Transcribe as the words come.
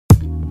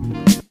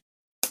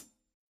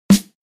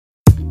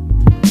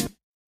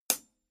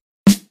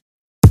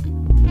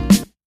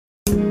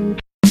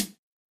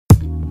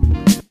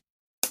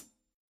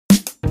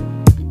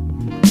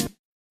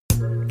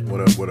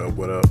What up?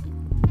 What up?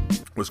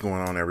 What's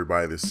going on,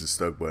 everybody? This is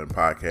Stuck Button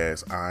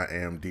Podcast. I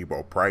am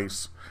Debo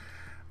Price.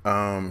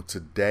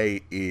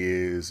 Today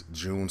is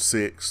June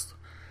 6th.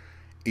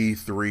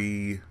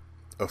 E3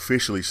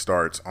 officially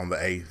starts on the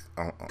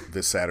 8th,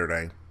 this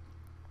Saturday.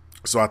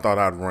 So I thought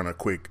I'd run a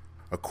quick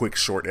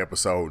short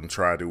episode and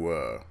try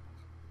to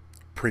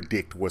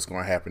predict what's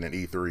going to happen at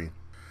E3.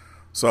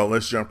 So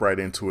let's jump right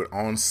into it.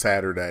 On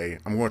Saturday,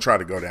 I'm going to try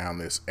to go down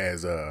this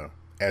as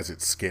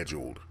it's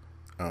scheduled,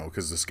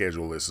 because the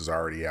schedule list is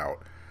already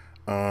out.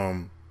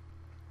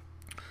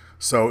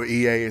 So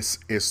EA is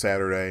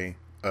Saturday.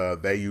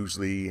 They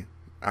usually,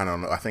 I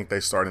don't know, I think they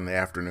start in the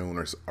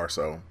afternoon or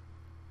so.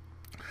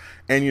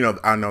 And, you know,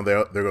 I know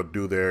they're going to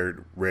do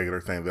their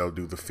regular thing. They'll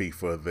do the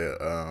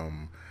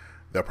FIFA.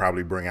 They'll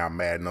probably bring out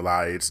Madden. A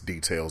lot of its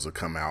details will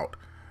come out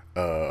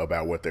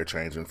about what they're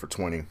changing for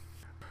 20.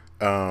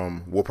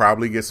 We'll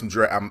probably get some,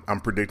 I'm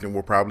predicting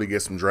we'll probably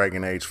get some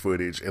Dragon Age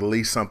footage, at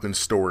least something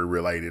story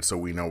related, so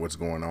we know what's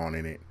going on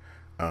in it.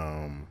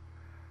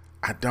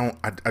 I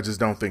just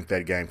don't think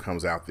that game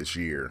comes out this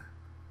year,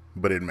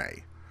 but it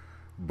may.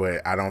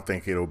 But I don't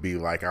think it'll be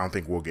like, I don't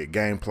think we'll get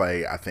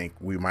gameplay. I think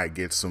we might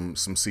get some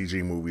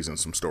CG movies and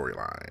some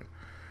storyline.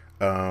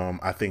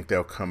 I think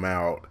they'll come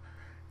out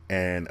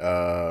and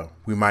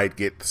we might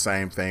get the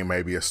same thing,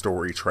 maybe a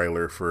story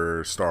trailer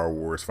for Star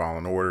Wars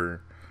Fallen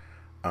Order.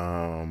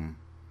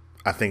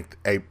 I think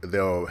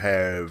they'll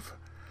have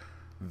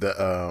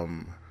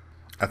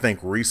I think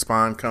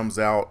Respawn comes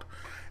out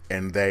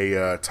and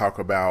they talk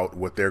about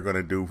what they're going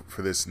to do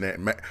for this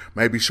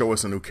maybe show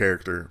us a new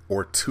character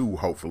or two,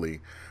 hopefully.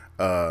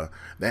 I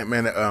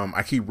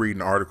keep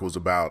reading articles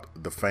about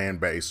the fan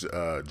base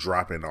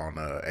dropping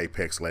on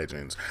Apex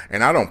Legends,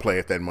 and I don't play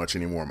it that much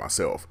anymore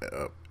myself,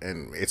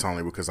 and it's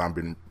only because I've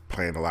been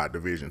playing a lot of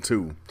Division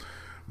 2.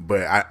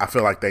 But I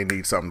feel like they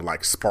need something to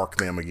like spark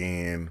them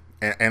again,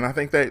 and I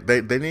think they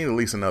need at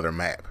least another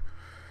map.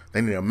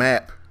 They need a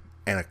map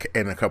and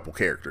a couple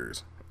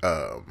characters,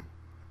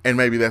 and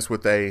maybe that's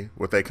what they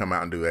come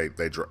out and do.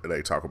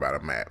 They talk about a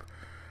map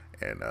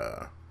and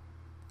a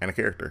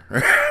character,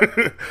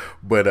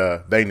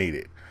 but they need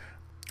it.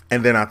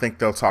 And then I think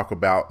they'll talk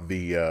about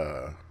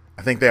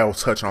I think they'll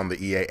touch on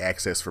the EA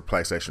access for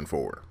PlayStation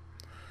 4.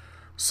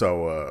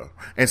 So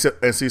so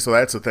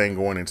that's the thing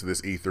going into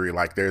this E3.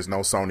 Like, there's no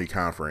Sony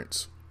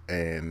conference,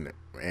 and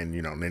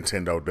you know,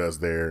 Nintendo does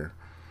their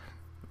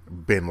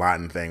Bin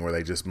Laden thing where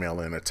they just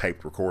mail in a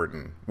taped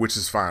recording, which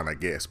is fine, I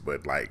guess.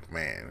 But like,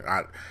 man,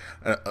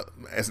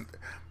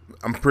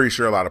 I'm pretty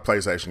sure a lot of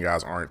PlayStation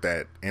guys aren't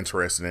that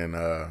interested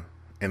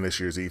in this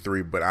year's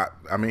E3. But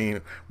I mean,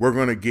 we're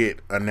gonna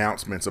get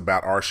announcements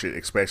about our shit,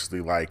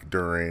 especially like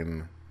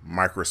during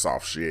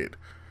Microsoft shit,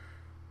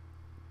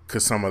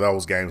 because some of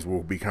those games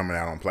will be coming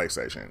out on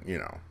PlayStation, you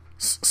know.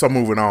 So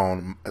moving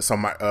on,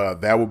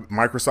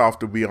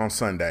 Microsoft will be on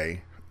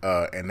Sunday,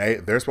 and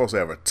they're supposed to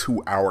have a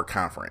 2-hour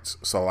conference.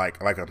 So like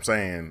I'm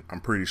saying,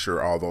 I'm pretty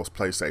sure all those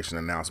PlayStation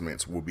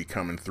announcements will be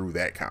coming through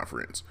that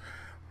conference.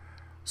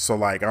 So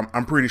like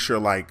I'm pretty sure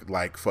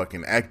like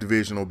fucking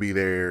Activision will be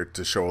there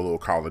to show a little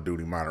Call of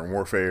Duty Modern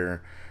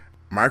Warfare.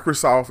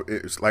 Microsoft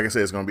is, like I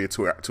said, it's going to be a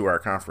 2-hour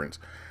conference.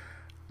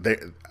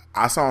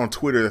 I saw on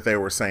Twitter that they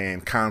were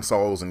saying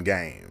consoles and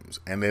games,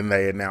 and then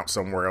they announced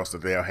somewhere else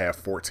that they'll have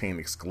 14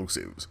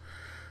 exclusives.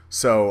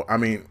 So I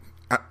mean,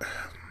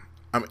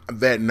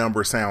 that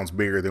number sounds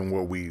bigger than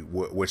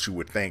what you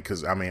would think,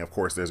 because I mean, of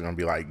course, there's going to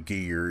be like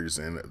Gears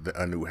and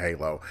a new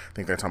Halo. I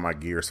think they're talking about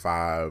Gears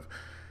 5,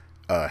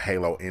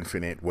 Halo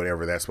Infinite,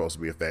 whatever that's supposed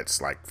to be. If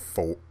that's like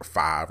 4,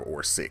 5,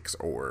 or 6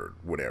 or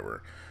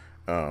whatever.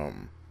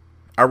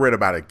 I read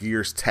about a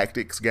Gears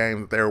Tactics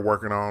game that they were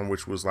working on,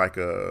 which was like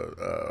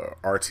a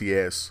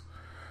RTS,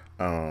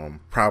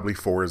 probably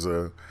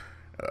Forza,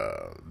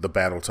 the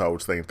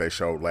Battletoads thing they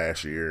showed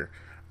last year.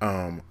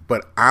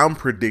 But I'm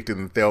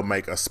predicting that they'll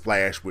make a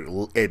splash with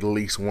at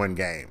least one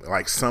game,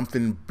 like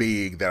something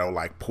big that'll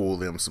like pull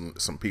them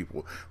some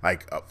people,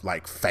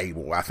 like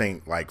Fable. I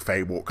think like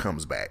Fable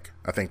comes back.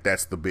 I think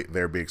that's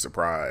their big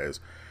surprise.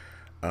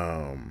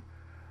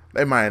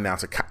 They might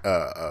announce a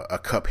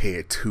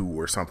Cuphead 2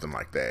 or something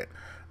like that.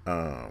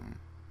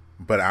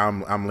 But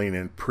I'm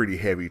leaning pretty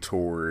heavy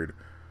toward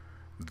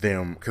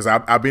them, because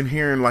I've been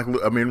hearing, like,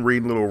 I've been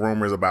reading little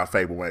rumors about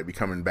Fable might be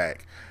coming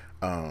back.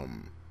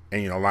 And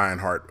you know,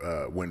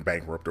 Lionheart went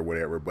bankrupt or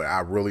whatever, but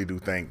I really do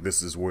think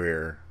this is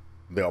where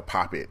they'll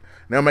pop it.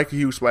 And they'll make a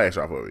huge splash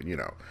off of it, you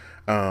know.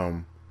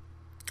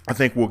 I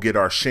think we'll get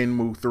our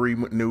Shenmue 3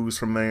 news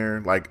from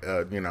there. Like,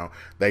 you know,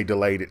 they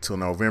delayed it till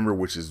November,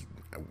 which is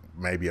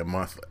maybe a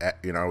month.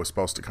 You know, it was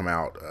supposed to come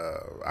out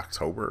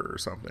October or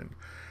something.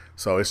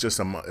 So it's just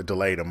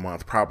delayed a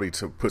month, probably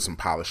to put some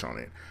polish on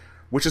it,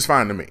 which is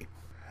fine to me.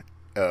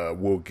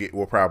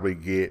 We'll probably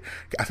get,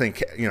 I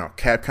think, you know,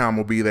 Capcom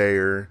will be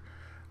there,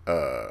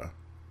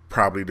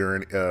 probably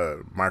during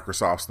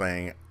Microsoft's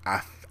thing.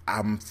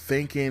 I'm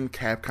thinking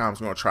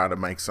Capcom's going to try to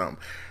make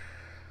something.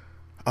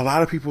 A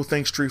lot of people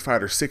think Street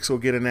Fighter 6 will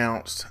get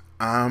announced.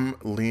 I'm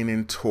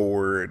leaning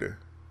toward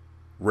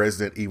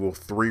Resident Evil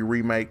 3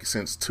 remake,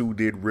 since 2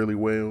 did really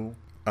well.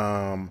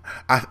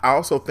 I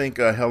also think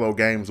Hello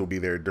Games will be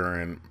there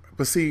during.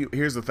 But see,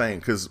 here's the thing,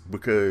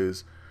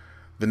 because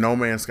the No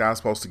Man's Sky is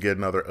supposed to get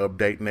another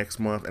update next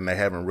month, and they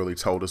haven't really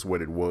told us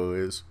what it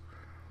was.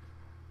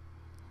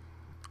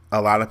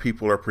 A lot of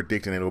people are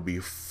predicting it'll be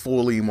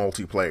fully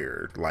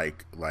multiplayer,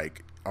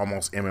 like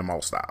almost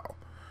MMO style,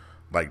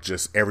 like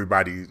just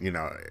everybody.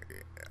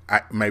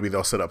 Maybe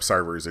they'll set up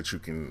servers that you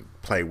can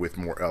play with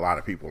a lot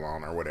of people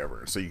on or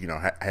whatever, so you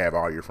have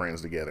all your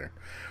friends together.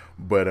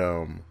 But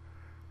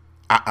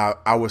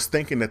I was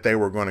thinking that they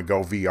were going to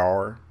go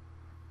VR,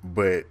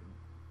 but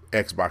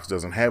Xbox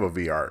doesn't have a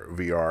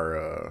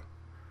VR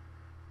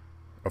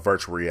a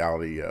virtual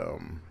reality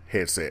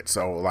headset,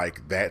 so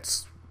like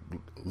that's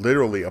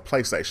literally a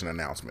PlayStation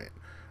announcement,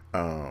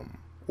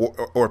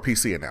 or a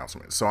PC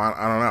announcement. So I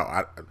don't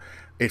know.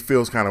 It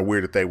feels kind of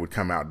weird that they would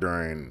come out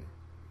during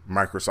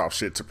Microsoft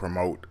shit to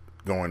promote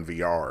going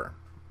VR.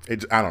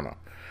 I don't know,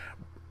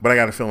 but I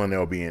got a feeling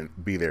they'll be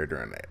there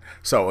during that.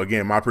 So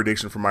again, my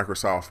prediction for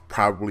Microsoft,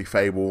 probably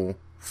Fable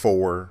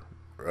 4,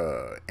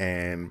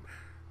 and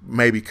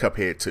maybe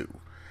Cuphead 2,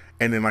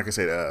 and then like I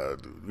said,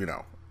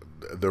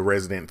 the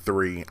Resident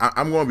 3.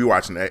 I'm going to be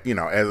watching that.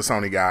 As a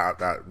Sony guy,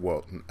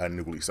 a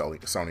newly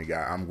Sony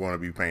guy, I'm going to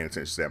be paying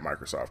attention to that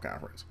Microsoft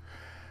conference.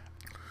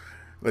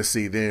 Let's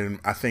see. Then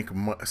I think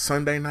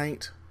Sunday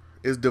night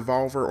is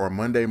Devolver, or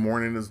Monday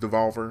morning is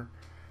Devolver.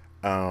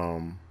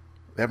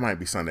 That might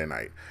be Sunday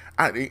night.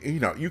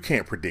 You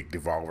can't predict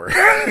Devolver,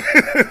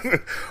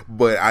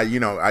 but I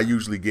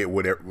usually get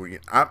whatever.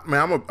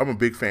 I'm a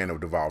big fan of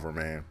Devolver,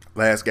 man.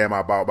 Last game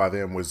I bought by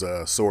them was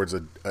Swords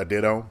of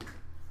Ditto.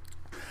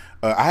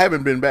 I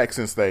haven't been back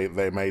since they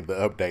made the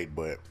update,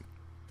 but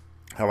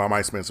hell, I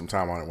might spend some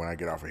time on it when I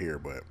get off of here.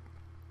 But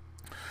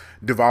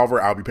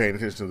Devolver, I'll be paying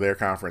attention to their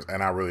conference,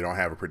 and I really don't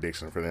have a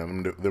prediction for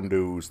them. Them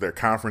dudes, their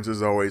conference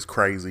is always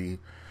crazy,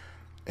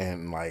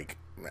 and like,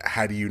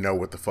 how do you know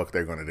what the fuck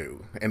they're going to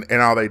do? And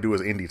all they do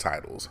is indie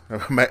titles.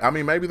 I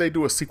mean, maybe they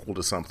do a sequel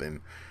to something,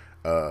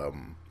 a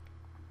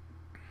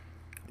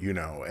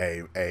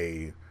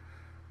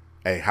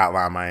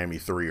Hotline Miami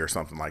 3 or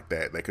something like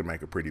that. They could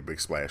make a pretty big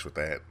splash with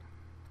that.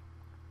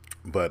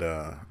 But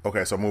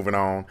okay, so moving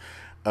on.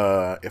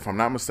 If I'm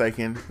not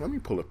mistaken, let me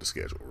pull up the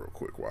schedule real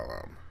quick while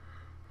I'm.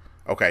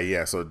 Okay,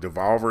 yeah. So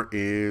Devolver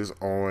is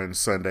on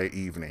Sunday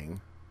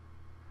evening.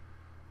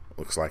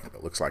 Looks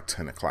like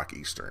 10 o'clock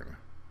Eastern.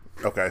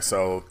 Okay,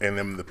 so and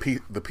then the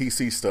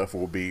PC stuff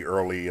will be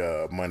early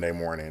Monday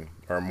morning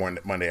or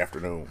Monday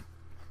afternoon.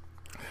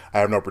 I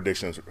have no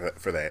predictions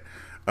for that.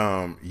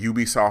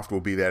 Ubisoft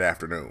will be that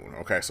afternoon.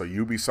 Okay, so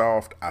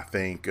Ubisoft, I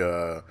think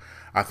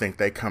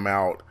they come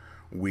out.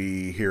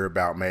 We hear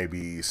about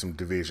maybe some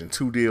Division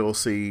 2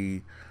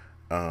 DLC,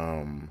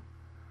 a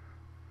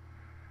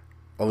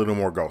little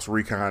more Ghost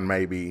Recon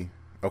maybe.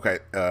 Okay,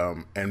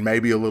 and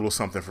maybe a little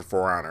something for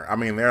For Honor. I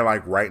mean, they're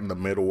like right in the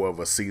middle of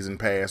a season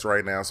pass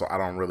right now, so I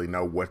don't really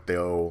know what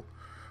they'll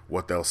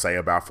say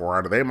about For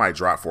Honor. They might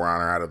drop For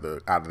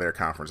Honor out of their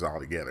conference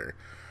altogether.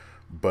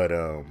 But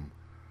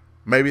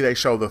maybe they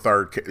show the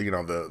third,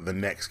 the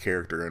next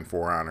character in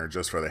For Honor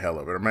just for the hell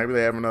of it, or maybe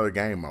they have another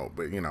game mode.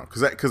 But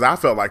because I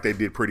felt like they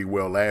did pretty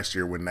well last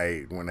year when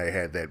they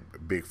had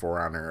that big For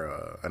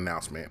Honor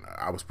announcement.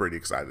 I was pretty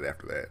excited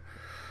after that.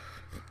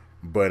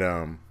 But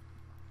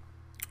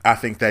I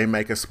think they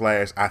make a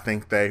splash. I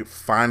think they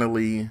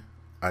finally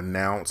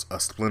announce a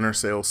Splinter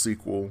Cell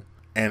sequel,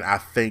 and I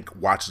think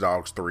Watch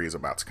Dogs 3 is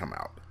about to come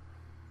out.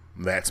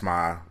 That's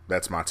my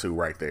two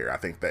right there. I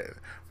think that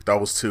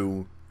those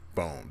two,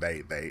 boom,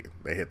 they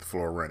hit the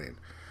floor running.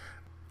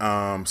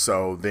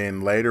 So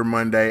then later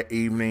Monday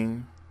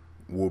evening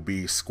will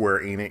be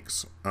Square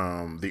Enix.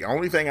 The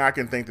only thing I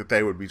can think that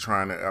they would be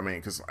trying to,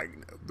 because like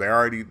they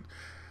already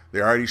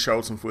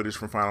showed some footage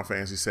from Final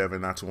Fantasy VII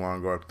not too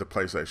long ago at the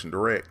PlayStation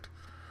Direct.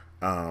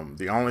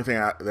 The only thing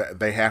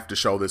they have to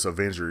show this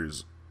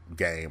Avengers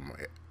game.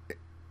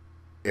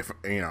 If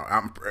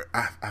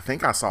I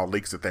think I saw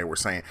leaks that they were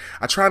saying.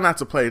 I try not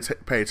to pay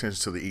attention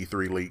to the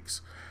E3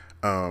 leaks,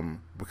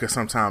 because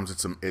sometimes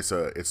it's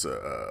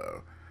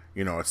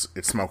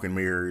smoke and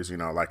mirrors.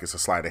 Like it's a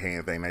sleight of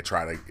hand thing. They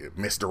try to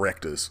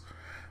misdirect us.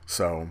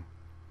 So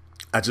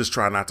I just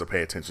try not to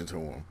pay attention to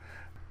them.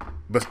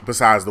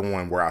 Besides the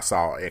one where I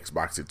saw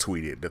Xbox had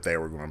tweeted that they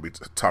were going to be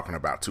talking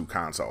about 2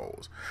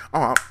 consoles.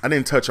 Oh, I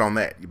didn't touch on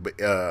that, but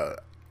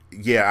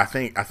yeah, I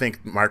think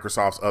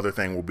Microsoft's other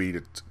thing will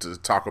be to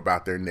talk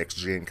about their next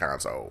gen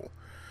console.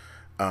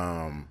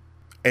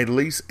 At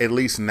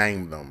least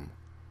name them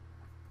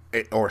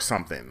or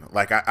something.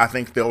 Like I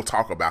think they'll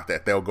talk about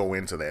that. They'll go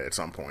into that at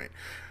some point.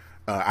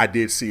 I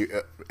did see,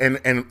 and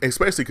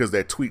especially because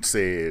that tweet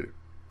said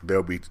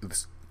there'll be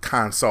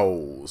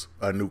consoles,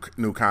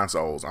 new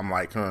consoles. I'm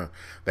like,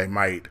 they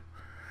might,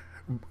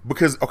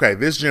 because okay,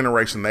 this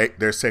generation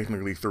there's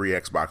technically 3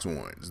 Xbox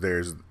Ones.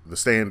 There's the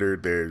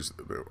standard,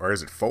 or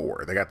is it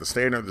 4? They got the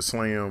standard, the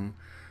Slim,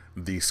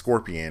 the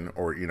Scorpion,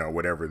 or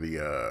whatever,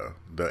 the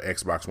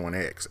Xbox One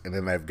X, and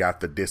then they've got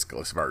the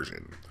discless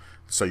version,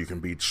 so you can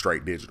be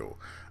straight digital.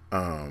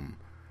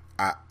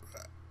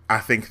 I I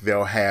think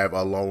they'll have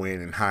a low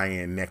end and high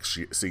end next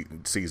year,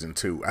 season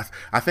 2.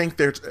 I think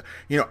there's,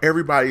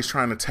 everybody's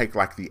trying to take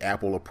like the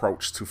Apple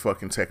approach to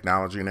fucking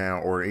technology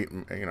now, or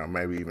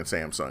maybe even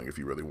Samsung if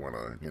you really want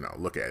to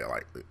look at it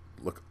like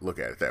look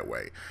at it that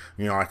way.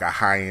 Like a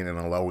high end and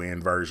a low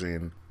end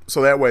version.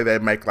 So that way they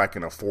make like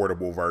an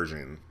affordable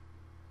version.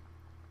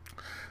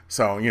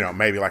 So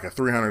maybe like a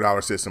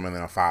 $300 system and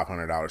then a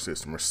 $500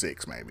 system, or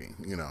 $600 maybe.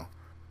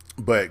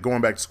 But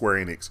going back to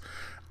Square Enix.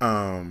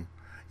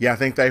 Yeah, I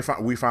think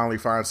we finally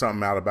find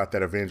something out about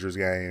that Avengers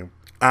game.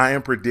 I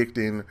am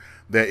predicting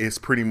that it's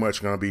pretty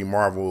much going to be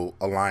Marvel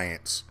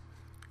Alliance,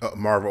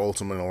 Marvel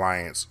Ultimate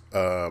Alliance,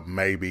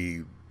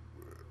 maybe.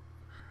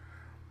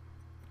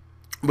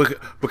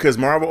 Because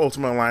Marvel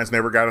Ultimate Alliance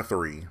never got a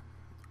 3.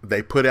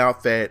 They put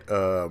out that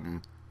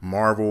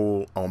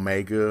Marvel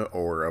Omega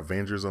or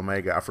Avengers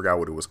Omega, I forgot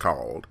what it was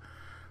called,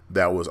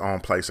 that was on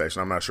PlayStation.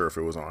 I'm not sure if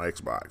it was on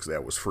Xbox.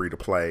 That was free to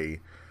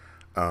play.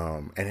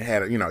 And it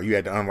had, you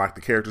had to unlock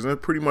the characters, and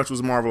it pretty much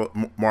was Marvel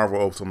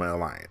Ultimate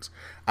Alliance.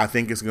 I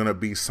think it's going to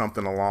be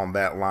something along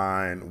that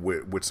line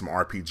with some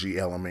RPG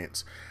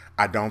elements.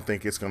 I don't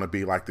think it's going to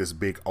be like this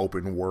big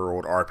open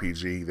world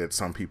RPG that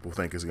some people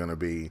think is going to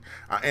be.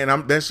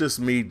 And that's just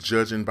me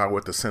judging by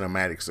what the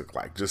cinematics look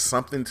like. Just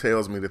something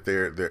tells me that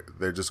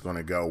they're just going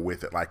to go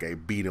with it like a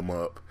beat 'em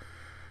up,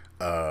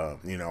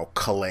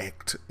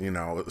 collect,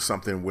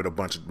 something with a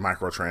bunch of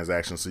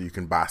microtransactions so you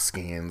can buy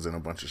skins and a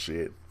bunch of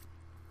shit.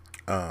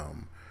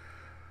 And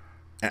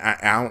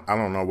I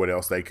don't know what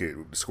else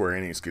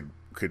Square Enix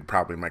could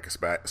probably make a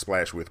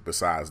splash with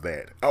besides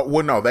that. Oh,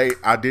 well, no,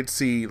 I did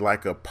see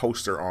like a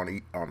poster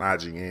on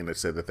IGN that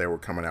said that they were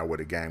coming out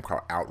with a game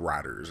called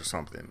Outriders or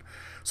something.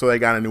 So they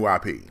got a new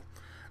IP.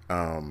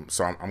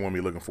 So I'm going to be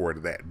looking forward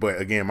to that.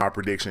 But again, my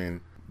prediction,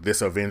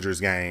 this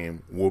Avengers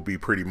game will be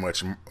pretty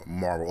much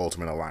Marvel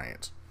Ultimate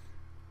Alliance.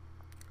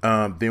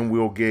 Then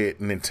we'll get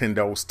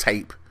Nintendo's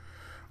tape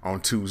on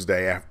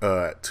Tuesday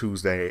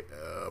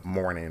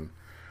morning.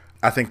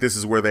 I think this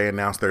is where they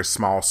announced their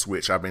small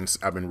Switch. I've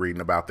been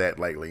reading about that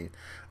lately.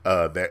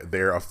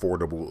 Their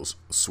affordable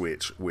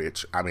Switch,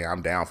 which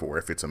I'm down for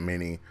if it's a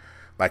mini,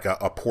 like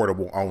a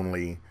portable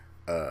only.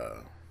 I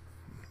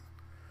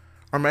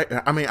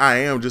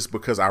am, just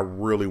because I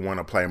really want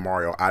to play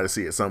Mario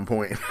Odyssey at some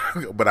point,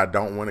 but I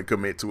don't want to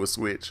commit to a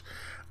Switch.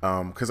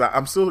 Because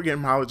I'm still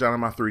getting mileage out of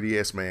my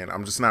 3DS, man.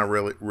 I'm just not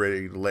really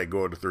ready to let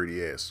go of the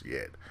 3DS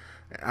yet.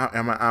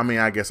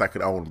 I guess I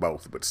could own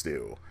both, but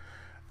still,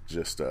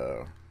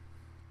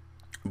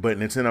 but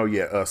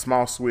Nintendo, a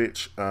small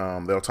Switch.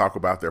 They'll talk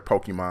about their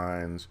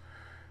Pokemons,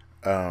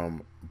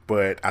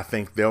 but I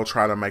think they'll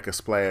try to make a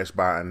splash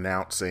by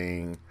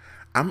announcing.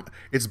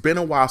 It's been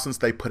a while since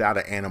they put out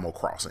an Animal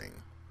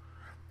Crossing.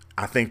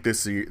 I think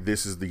this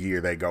is the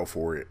year they go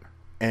for it,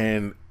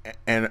 and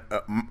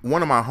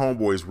one of my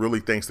homeboys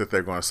really thinks that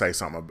they're going to say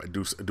something about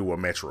do a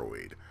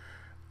Metroid.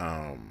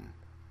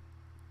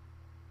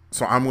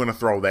 So I'm going to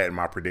throw that in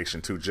my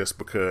prediction too, just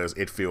because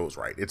it feels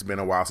right. It's been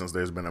a while since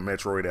there's been a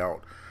Metroid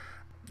out.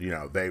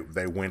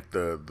 They went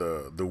the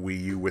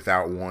Wii U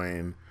without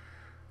one.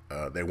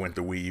 They went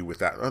the Wii U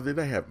without. Oh, did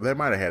they have? They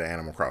might have had an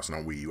Animal Crossing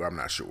on Wii U. I'm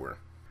not sure.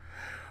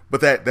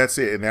 But that's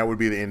it, and that would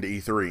be the end of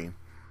E3.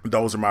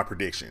 Those are my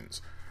predictions.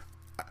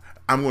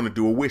 I'm going to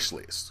do a wish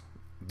list.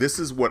 This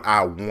is what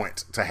I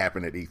want to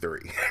happen at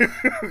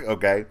E3.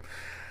 Okay,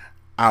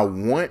 I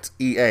want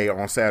EA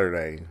on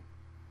Saturday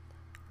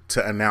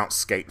to announce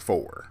Skate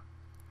 4.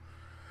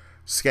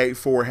 Skate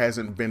 4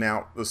 hasn't been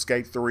out. The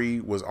Skate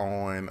 3 was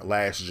on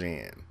last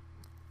gen.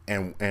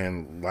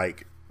 And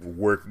like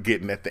we're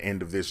getting at the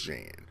end of this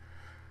gen.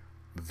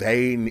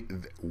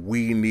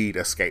 We need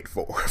a Skate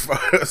 4.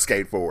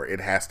 Skate 4. It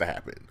has to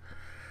happen.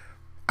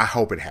 I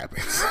hope it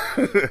happens.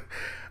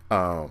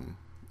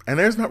 And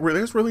there's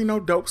really no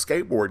dope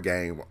skateboard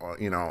game,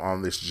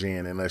 on this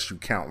gen, unless you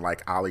count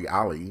like Ollie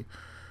Ollie.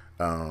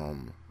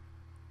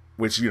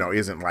 Which,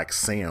 isn't like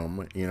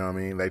Sim, you know what I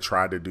mean? They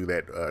tried to do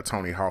that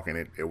Tony Hawk,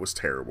 and it was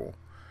terrible.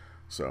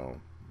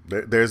 So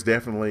there's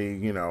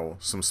definitely,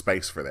 some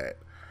space for that.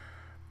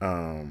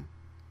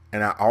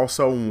 And I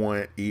also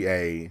want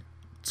EA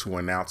to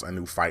announce a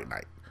new Fight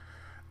Night.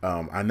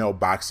 I know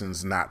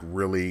boxing's not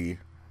really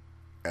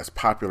as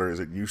popular as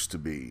it used to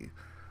be.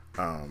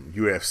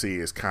 UFC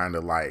is kind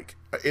of like,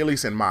 at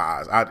least in my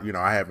eyes,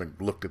 I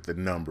haven't looked at the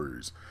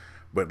numbers,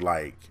 but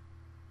like,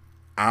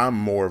 I'm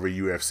more of a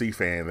UFC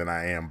fan than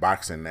I am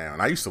boxing now.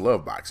 And I used to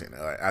love boxing.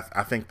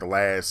 I think the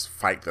last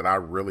fight that I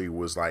really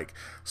was like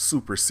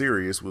super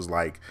serious was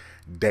like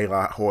De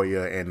La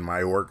Hoya and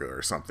Mayorga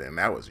or something.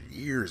 That was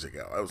years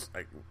ago. That was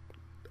like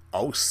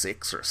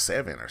 06 or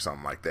 07 or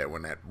something like that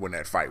when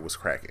that fight was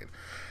cracking.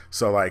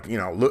 So like,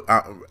 look,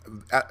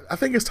 I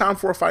think it's time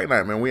for a fight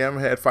night, man. We haven't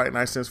had fight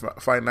night since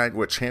Fight Night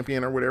with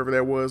Champion or whatever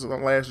that was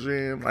on last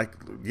gen. Like,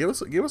 give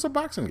us a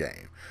boxing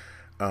game.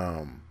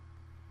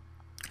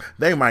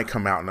 They might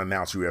come out and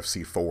announce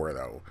UFC 4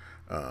 though,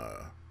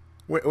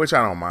 which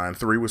I don't mind.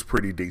 3 was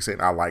pretty decent.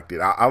 I liked it.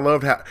 I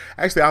loved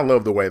I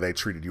love the way they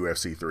treated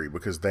UFC 3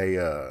 because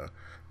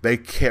they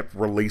kept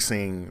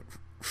releasing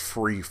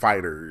free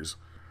fighters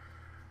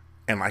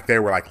and like they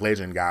were like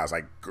legend guys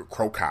like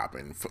Crow Cop,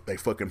 and they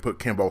fucking put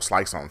Kimbo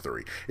Slice on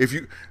 3. If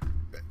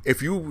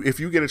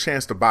you get a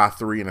chance to buy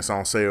 3 and it's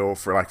on sale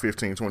for like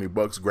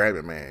 $15-$20, grab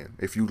it, man.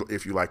 If you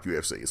like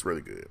UFC, it's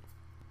really good.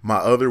 My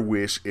other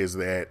wish is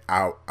that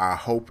I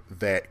hope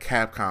that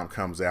Capcom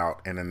comes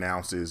out and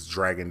announces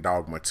Dragon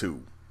Dogma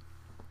 2.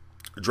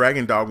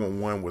 Dragon Dogma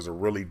 1 was a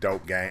really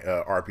dope game,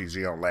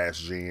 RPG on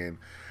last gen.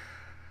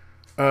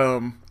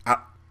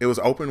 It was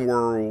open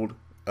world,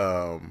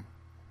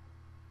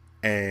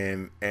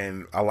 and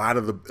a lot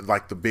of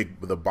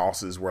the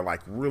bosses were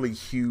like really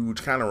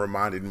huge. Kind of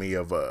reminded me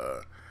of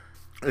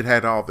it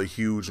had all the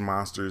huge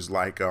monsters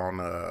like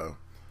on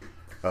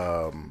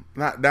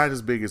not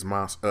as big as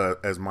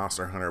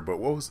Monster Hunter, but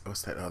what's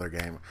that other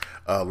game?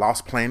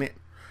 Lost Planet.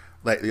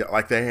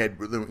 Like they had,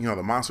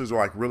 the monsters were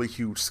like really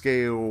huge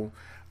scale.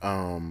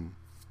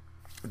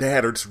 They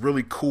had this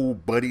really cool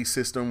buddy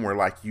system where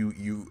like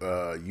you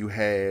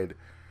had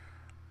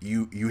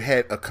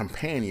a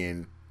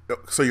companion.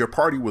 So your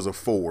party was of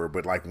 4,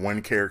 but like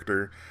one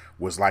character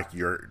was like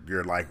your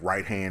like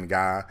right hand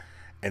guy,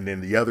 and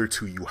then the other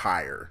 2 you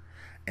hire.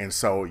 And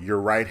so your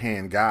right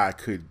hand guy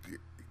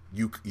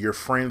your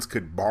friends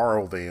could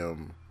borrow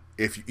them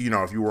if you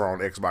were on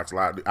Xbox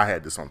Live. I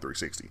had this on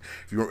 360.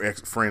 If you were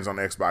friends on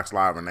Xbox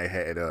Live and they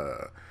had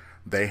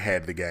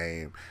the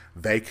game,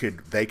 they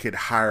could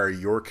hire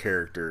your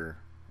character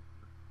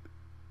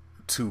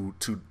to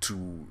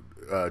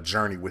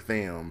journey with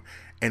them,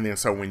 and then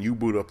so when you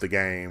boot up the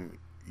game,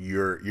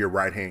 your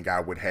right hand guy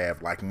would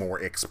have like more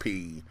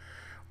XP,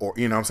 or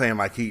what I'm saying,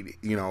 like he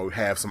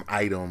have some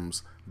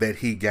items that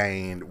he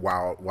gained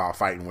while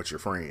fighting with your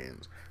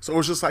friends. So it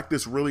was just like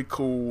this really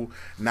cool,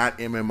 not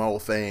MMO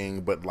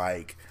thing, but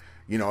like,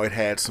 it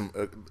had some,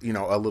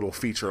 a little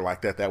feature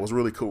like that was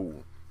really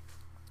cool.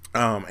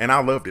 And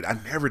I loved it. I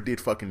never did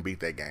fucking beat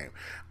that game.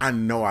 I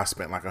know I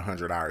spent like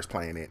 100 hours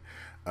playing it.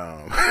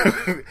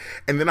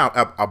 And then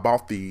I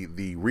bought the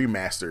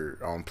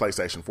remaster on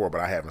PlayStation 4, but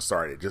I haven't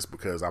started just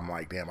because I'm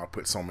like, damn, I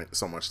put so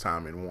much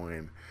time in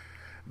one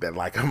that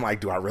like, I'm like,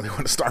 do I really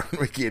want to start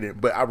again?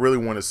 But I really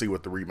want to see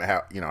what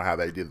how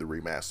they did the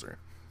remaster.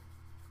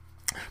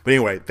 But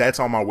anyway, that's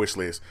on my wish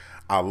list.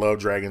 I love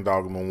Dragon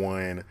Dogma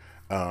 1.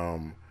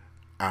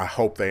 I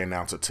hope they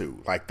announce a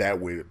 2. Like that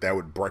would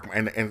break my,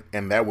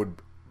 and that would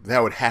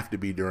have to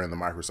be during the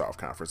Microsoft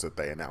conference that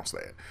they announce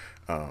that.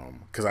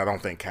 Because I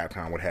don't think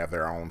Capcom would have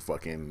their own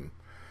fucking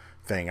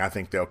thing. I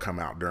think they'll come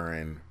out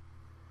during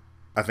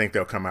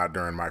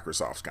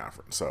Microsoft's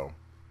conference. So,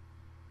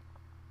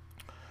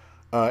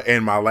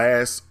 and my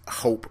last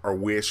hope or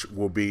wish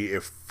will be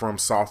if From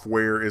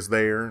Software is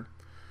there.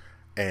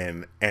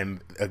 And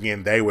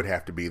again, they would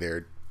have to be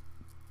there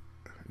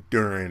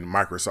during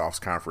Microsoft's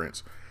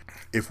conference.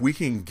 If we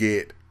can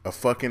get a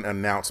fucking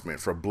announcement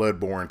for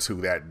Bloodborne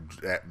 2, that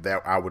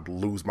I would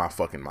lose my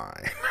fucking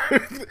mind.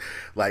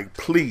 Like,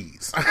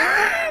 please,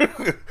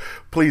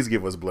 please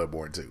give us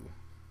Bloodborne 2.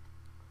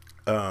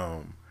 I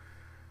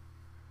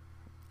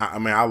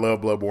mean, I love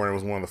Bloodborne. It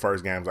was one of the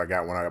first games I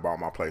got when I bought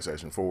my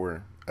PlayStation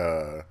 4.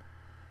 And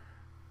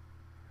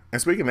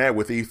speaking of that,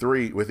 with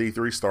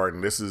E3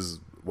 starting, this is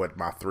what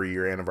my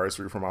 3-year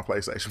anniversary for my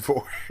PlayStation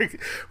 4.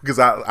 Because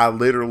I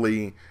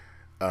literally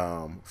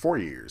 4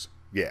 years.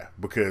 Yeah,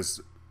 because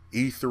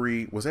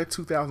E3 was that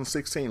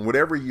 2016,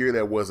 whatever year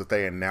that was that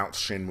they announced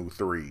Shenmue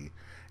 3.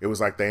 It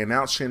was like they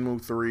announced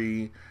Shenmue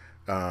 3,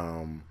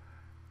 and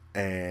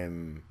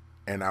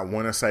I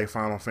want to say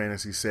Final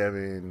Fantasy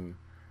 7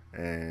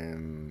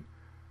 and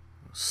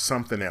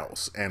something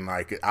else, and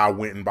like I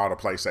went and bought a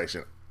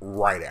PlayStation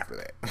right after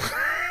that.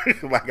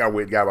 Like I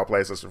went and got my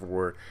PlayStation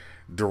 4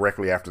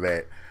 directly after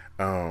that.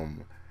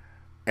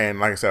 And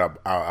like I said,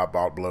 I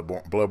bought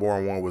Bloodborne.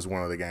 Bloodborne 1 was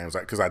one of the games,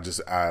 because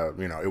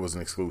it was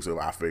an exclusive.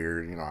 I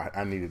figured,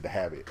 I needed to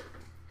have it,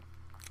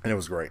 and it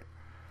was great.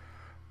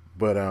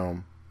 But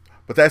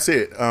that's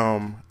it.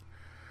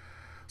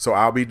 So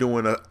I'll be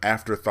doing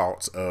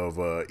afterthoughts of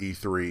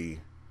E3.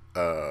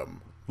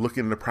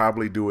 Looking to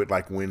probably do it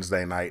like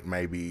Wednesday night,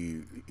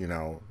 maybe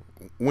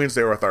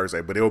Wednesday or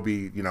Thursday, but it'll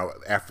be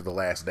after the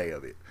last day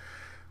of it.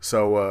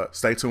 So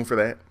stay tuned for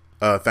that.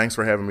 Thanks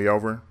for having me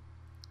over.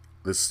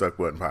 This is Stuck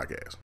Button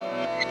Podcast.